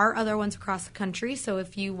there are other ones across the country. So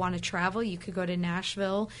if you want to travel, you could go to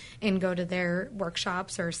Nashville and go to their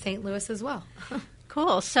workshops, or St. Louis as well.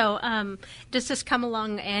 Cool. So does this come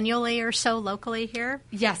along annually or so locally here?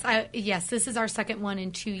 Yes. Yes, this is our second one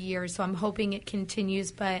in 2 years, so I'm hoping it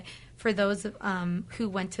continues. But for those who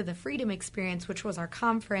went to the Freedom Experience, which was our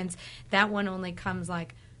conference, that one only comes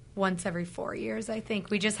like once every 4 years, I think.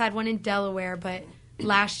 We just had one in Delaware, but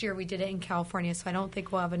last year we did it in California, so I don't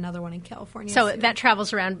think we'll have another one in California So soon. that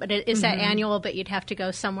travels around, but is that annual, but you'd have to go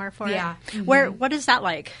somewhere for Yeah. it? What is that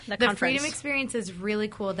like, the conference? Freedom Experience is really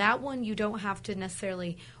cool. That one, you don't have to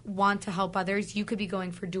necessarily want to help others. You could be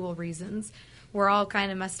going for dual reasons. We're all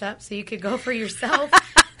kind of messed up, so you could go for yourself.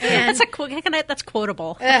 And that's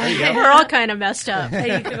quotable. We're all kind of messed up.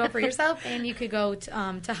 You could go for yourself, and you could go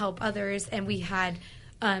to help others. And we had,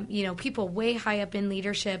 people way high up in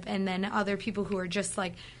leadership, and then other people who are just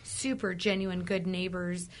like super genuine good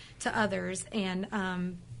neighbors to others.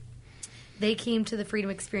 And they came to the Freedom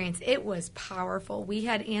Experience. It was powerful. We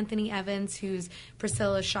had Anthony Evans, who's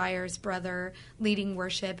Priscilla Shire's brother, leading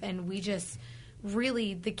worship, and we just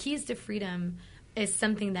really, the keys to freedom is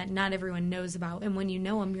something that not everyone knows about. And when you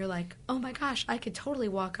know them, you're like, oh my gosh, I could totally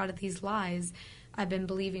walk out of these lies I've been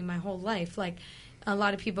believing my whole life. Like, a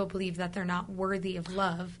lot of people believe that they're not worthy of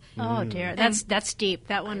love. Oh, dear. That's deep.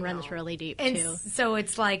 That one runs really deep, and too. So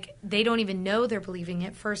it's like they don't even know they're believing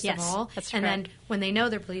it, first Yes, of all. that's and correct. then when they know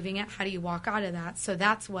they're believing it, how do you walk out of that? So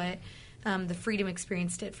that's what the Freedom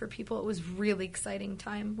Experience did for people. It was really exciting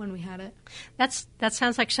time when we had it. That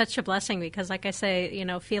sounds like such a blessing because, like I say,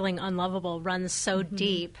 feeling unlovable runs so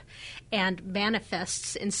deep and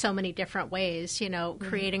manifests in so many different ways,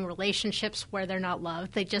 creating relationships where they're not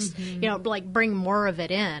loved. They just, bring more of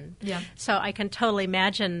it in. Yeah. So I can totally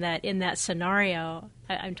imagine that in that scenario,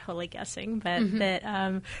 I'm totally guessing, but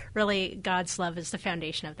that really God's love is the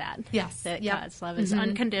foundation of that. Yes. That Yep. God's love is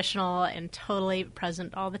unconditional and totally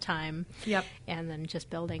present all the time. Yep. And then just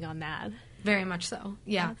building on that. Very much so.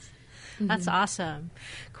 Yeah. That's awesome.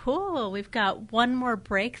 Cool. We've got one more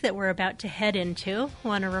break that we're about to head into. I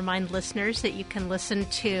want to remind listeners that you can listen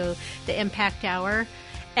to the Impact Hour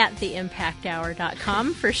at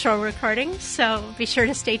theimpacthour.com for show recordings. So be sure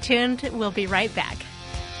to stay tuned. We'll be right back.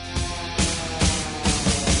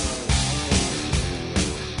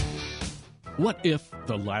 What if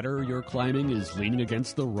the ladder you're climbing is leaning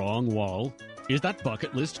against the wrong wall? Is that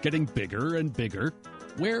bucket list getting bigger and bigger?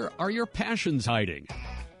 Where are your passions hiding?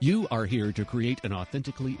 You are here to create an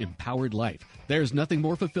authentically empowered life. There's nothing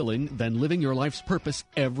more fulfilling than living your life's purpose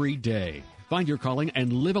every day. Find your calling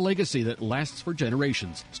and live a legacy that lasts for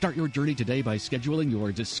generations. Start your journey today by scheduling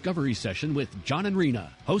your discovery session with John and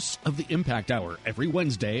Rena, hosts of the Impact Hour, every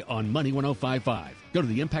Wednesday on Money 105.5. Go to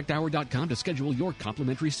theimpacthour.com to schedule your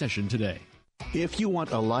complimentary session today. If you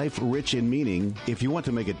want a life rich in meaning, if you want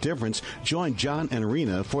to make a difference, join John and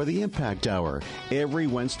Rena for the Impact Hour every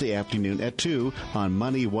Wednesday afternoon at 2 on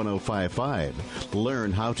Money 105.5.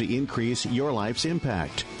 Learn how to increase your life's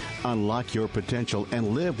impact. Unlock your potential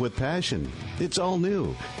and live with passion. It's all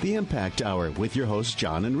new. The Impact Hour with your hosts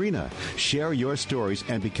John and Rena. Share your stories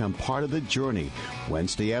and become part of the journey.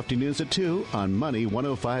 Wednesday afternoons at 2 on Money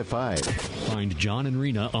 105.5. Find John and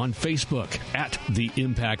Rena on Facebook at The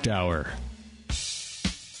Impact Hour.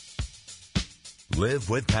 Live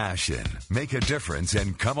with passion. Make a difference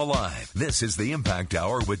and come alive. This is the Impact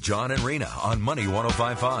Hour with John and Rena on Money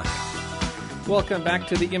 105.5. Welcome back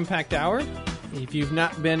to the Impact Hour. If you've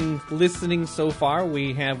not been listening so far,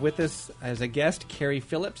 we have with us as a guest Carrie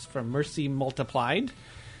Phillips from Mercy Multiplied.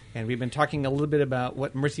 And we've been talking a little bit about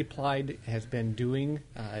what Mercy Multiplied has been doing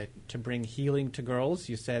to bring healing to girls.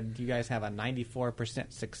 You said you guys have a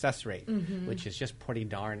 94% success rate, which is just pretty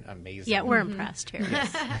darn amazing. Yeah, we're impressed here.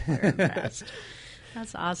 We're impressed.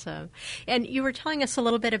 That's awesome. And you were telling us a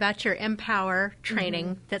little bit about your Empower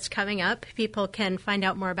training that's coming up. People can find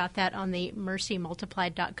out more about that on the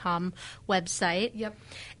mercymultiplied.com website. Yep.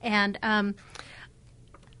 And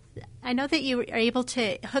I know that you are able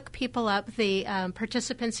to hook people up, the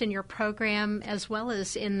participants in your program, as well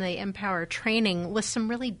as in the Empower training, with some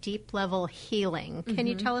really deep-level healing. Can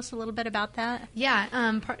you tell us a little bit about that?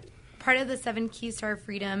 Yeah. Part of the 7 keys to our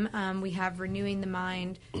freedom, we have renewing the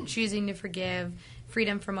mind, choosing to forgive,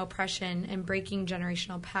 freedom from oppression, and breaking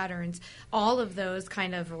generational patterns. All of those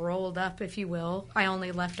kind of rolled up, if you will. I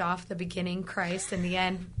only left off the beginning, Christ, and the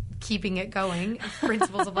end, keeping it going.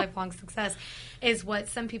 Principles of lifelong success is what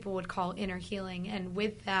some people would call inner healing. And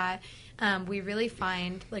with that, we really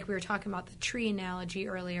find, like we were talking about the tree analogy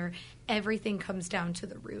earlier, everything comes down to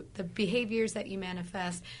the root. The behaviors that you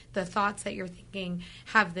manifest, the thoughts that you're thinking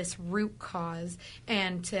have this root cause.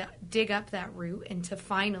 And to dig up that root and to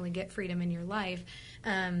finally get freedom in your life,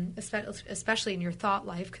 especially in your thought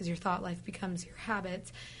life, because your thought life becomes your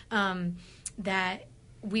habits, that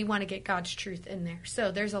we want to get God's truth in there.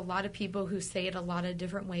 So there's a lot of people who say it a lot of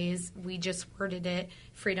different ways. We just worded it,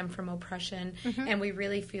 freedom from oppression. And we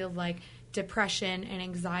really feel like depression and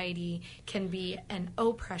anxiety can be an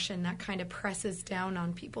oppression that kind of presses down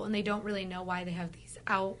on people. And they don't really know why they have these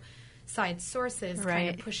outside sources kind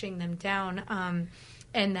Right. of pushing them down,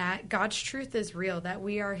 and that God's truth is real, that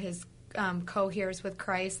we are his co-heirs with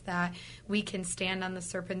Christ, that we can stand on the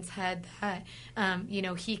serpent's head, that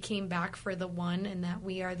he came back for the one and that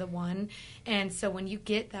we are the one. And so when you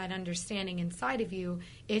get that understanding inside of you,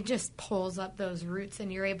 it just pulls up those roots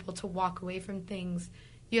and you're able to walk away from things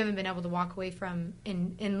you haven't been able to walk away from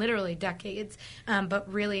in literally decades.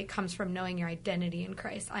 But really it comes from knowing your identity in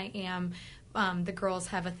Christ. I am the girls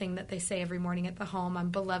have a thing that they say every morning at the home. I'm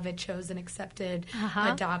beloved, chosen, accepted,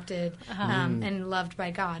 adopted, and loved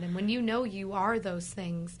by God. And when you know you are those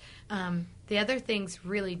things, the other things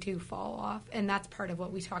really do fall off. And that's part of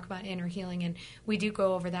what we talk about inner healing. And we do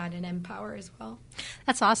go over that in Empower as well.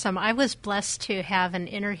 That's awesome. I was blessed to have an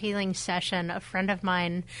inner healing session. A friend of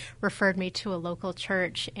mine referred me to a local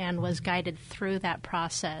church and was guided through that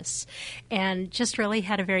process and just really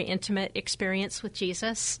had a very intimate experience with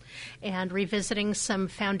Jesus and revisiting some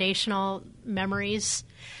foundational memories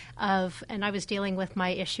of, and I was dealing with my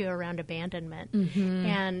issue around abandonment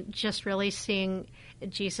and just really seeing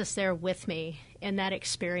Jesus there with me in that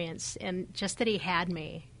experience and just that he had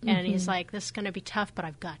me. And he's like, this is going to be tough, but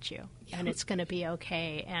I've got you. And it's going to be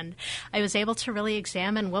okay. And I was able to really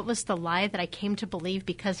examine what was the lie that I came to believe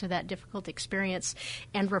because of that difficult experience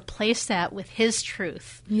and replace that with his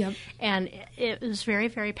truth. Yep. And it was very,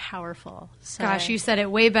 very powerful. So Gosh, you said it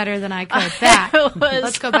way better than I could. Back.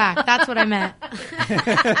 Let's go back. That's what I meant.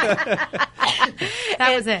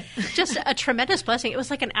 That was it. Just a tremendous blessing. It was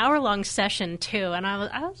like an hour-long session, too. And I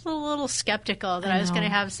was a little skeptical that I was going to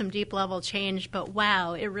have some deep-level change. But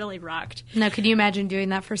wow, it really rocked. Now, could you imagine doing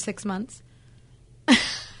that for 6 months?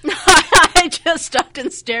 I just stopped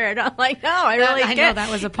and stared. I'm like, no, I really I know that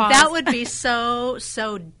was a pause. That would be so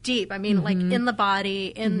deep. I mean, like in the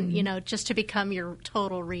body, just to become your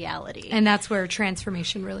total reality. And that's where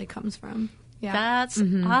transformation really comes from. Yeah. That's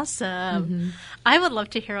awesome. I would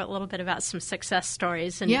love to hear a little bit about some success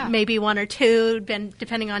stories and maybe one or two,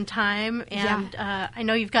 depending on time. And I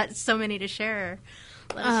know you've got so many to share.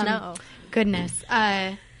 Let us know. Goodness.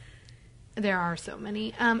 There are so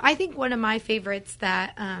many. I think one of my favorites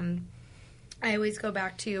that I always go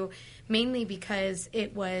back to, mainly because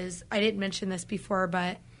it was, I didn't mention this before,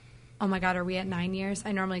 but oh my God, are we at 9 years?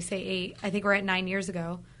 I normally say 8. I think we're at 9 years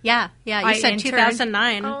ago. Yeah. You said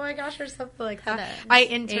 2009. Oh my gosh, or something like that. I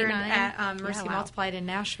interned at Mercy Multiplied in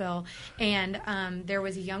Nashville, and there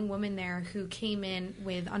was a young woman there who came in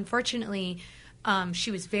with, unfortunately,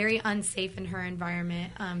 she was very unsafe in her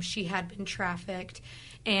environment. She had been trafficked.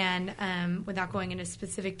 And without going into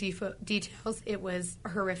specific details, it was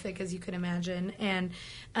horrific, as you could imagine.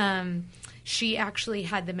 And she actually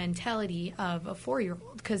had the mentality of a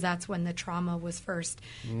 4-year-old because that's when the trauma was first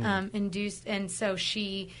induced. And so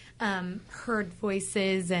she heard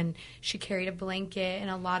voices and she carried a blanket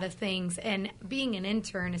and a lot of things. And being an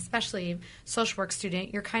intern, especially a social work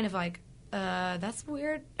student, you're kind of like, that's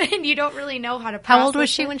weird. And you don't really know how to process How old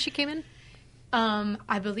was she when she came in?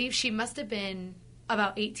 I believe she must have been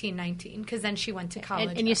about 18, 19, because then she went to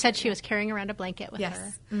college. And you said she was carrying around a blanket with her.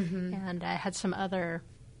 Yes. And had some other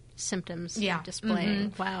symptoms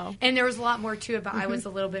displaying. Wow. And there was a lot more to it, but I was a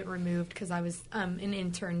little bit removed because I was an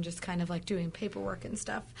intern just kind of like doing paperwork and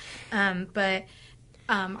stuff. But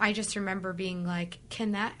I just remember being like,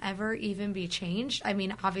 can that ever even be changed? I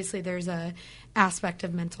mean, obviously there's a aspect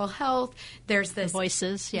of mental health. There's this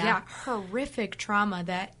voices, horrific trauma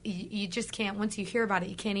that you just can't, once you hear about it,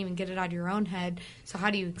 you can't even get it out of your own head. So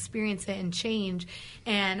how do you experience it and change?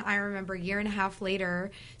 And I remember a year and a half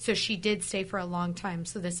later, so she did stay for a long time.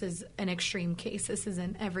 So this is an extreme case. This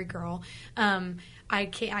isn't every girl. I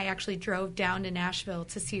actually drove down to Nashville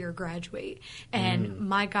to see her graduate. And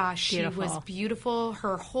my gosh, she was beautiful.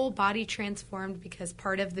 Her whole body transformed because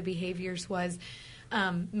part of the behaviors was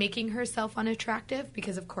making herself unattractive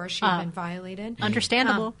because, of course, she had been violated.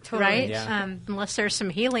 Understandable, totally. right? Yeah. Unless there's some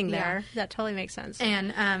healing there. That totally makes sense.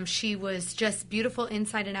 And she was just beautiful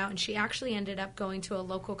inside and out. And she actually ended up going to a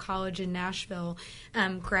local college in Nashville,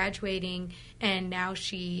 graduating. And now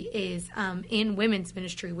she is in women's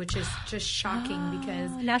ministry, which is just shocking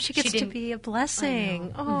because now she gets to be a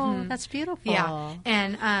blessing. Oh, that's beautiful. Yeah.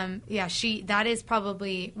 And that is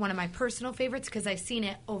probably one of my personal favorites because I've seen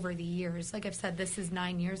it over the years. Like I've said, this is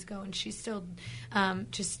 9 years ago, and she's still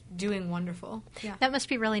just doing wonderful. Yeah. That must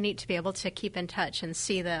be really neat to be able to keep in touch and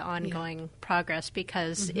see the ongoing progress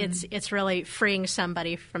because it's really freeing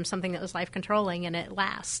somebody from something that was life controlling and it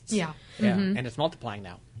lasts. Yeah. And it's multiplying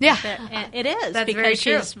now. Yeah. It is, That's because very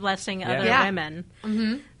true. she's blessing other women.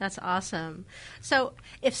 Mm-hmm. That's awesome. So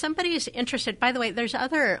if somebody is interested, by the way, there's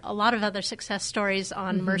a lot of other success stories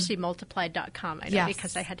on mercymultiplied.com. I know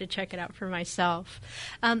because I had to check it out for myself.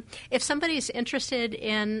 If somebody's interested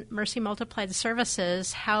in Mercy Multiplied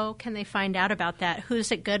services, how can they find out about that?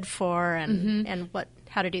 Who's it good for, and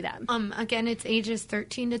how to do that? Again, it's ages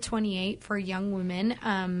 13 to 28 for young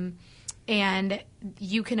women. And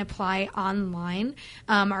you can apply online.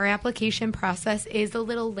 Our application process is a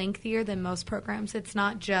little lengthier than most programs. It's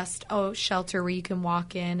not just shelter where you can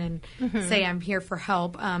walk in and say I'm here for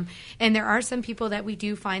help. And there are some people that we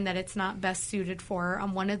do find that it's not best suited for.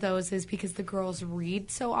 One of those is because the girls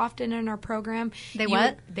read so often in our program. They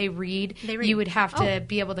read. You would have to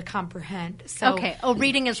be able to comprehend. So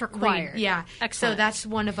reading is required. Yeah. Excellent. So that's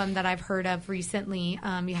one of them that I've heard of recently.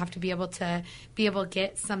 You have to be able to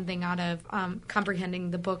get something out of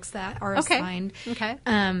comprehending the books that are assigned. Okay.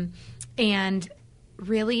 And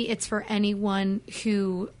really, it's for anyone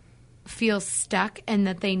who feels stuck and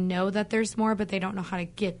that they know that there's more, but they don't know how to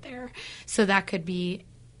get there. So that could be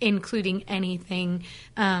including anything.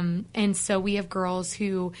 And so we have girls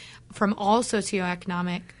who, from all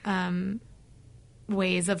socioeconomic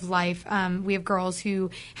ways of life. We have girls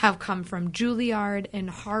who have come from Juilliard and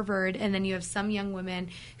Harvard, and then you have some young women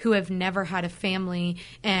who have never had a family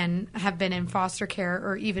and have been in foster care,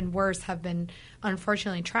 or even worse, have been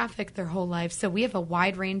unfortunately trafficked their whole life. So we have a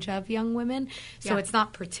wide range of young women. So it's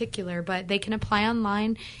not particular, but they can apply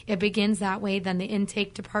online. It begins that way. Then the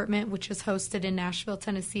intake department, which is hosted in Nashville,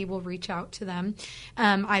 Tennessee, will reach out to them.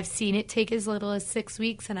 I've seen it take as little as 6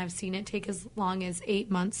 weeks, and I've seen it take as long as 8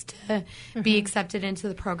 months to be accepted into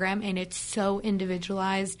the program. And it's so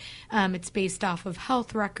individualized. It's based off of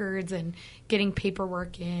health records and getting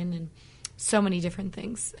paperwork in and so many different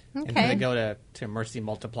things. Okay. And they go to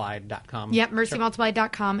mercymultiplied.com. Yep,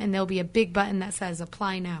 mercymultiplied.com, and there'll be a big button that says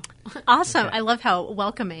apply now. Awesome. Okay. I love how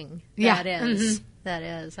welcoming that is. Mm-hmm. That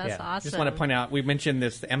is. That's awesome. Just want to point out, we mentioned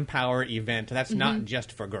this Empower event. That's not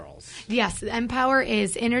just for girls. Yes, Empower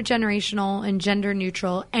is intergenerational and gender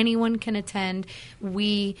neutral. Anyone can attend.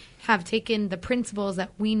 We have taken the principles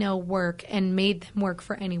that we know work and made them work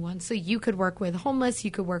for anyone. So you could work with homeless,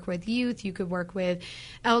 you could work with youth, you could work with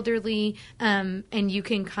elderly, and you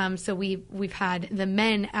can come. So we've had the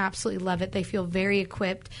men absolutely love it. They feel very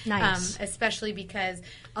equipped. Nice. Especially because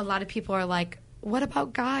a lot of people are like, what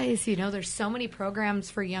about guys? You know, there's so many programs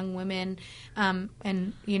for young women,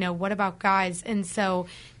 and, you know, what about guys? And so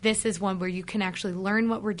this is one where you can actually learn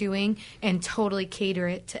what we're doing and totally cater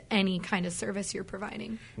it to any kind of service you're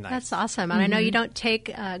providing. Nice. That's awesome. And I know you don't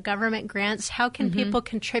take government grants. How can people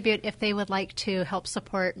contribute if they would like to help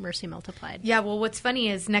support Mercy Multiplied? Yeah, well, what's funny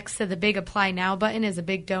is next to the big apply now button is a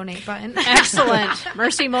big donate button. Excellent.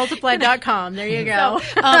 mercymultiplied.com. There you go.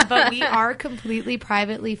 So, but we are completely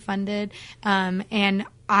privately funded. And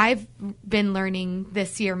I've been learning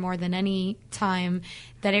this year more than any time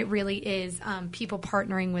that it really is people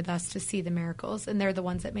partnering with us to see the miracles, and they're the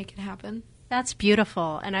ones that make it happen. That's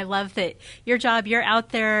beautiful. And I love that your job, you're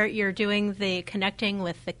out there, you're doing the connecting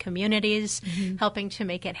with the communities, helping to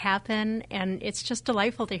make it happen. And it's just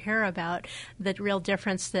delightful to hear about the real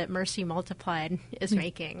difference that Mercy Multiplied is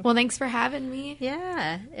making. Well, thanks for having me.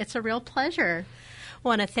 Yeah, it's a real pleasure. I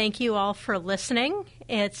want to thank you all for listening.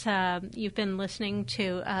 It's you've been listening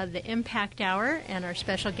to the Impact Hour and our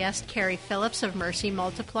special guest, Carrie Phillips of Mercy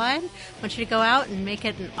Multiplied. I want you to go out and make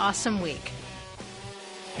it an awesome week.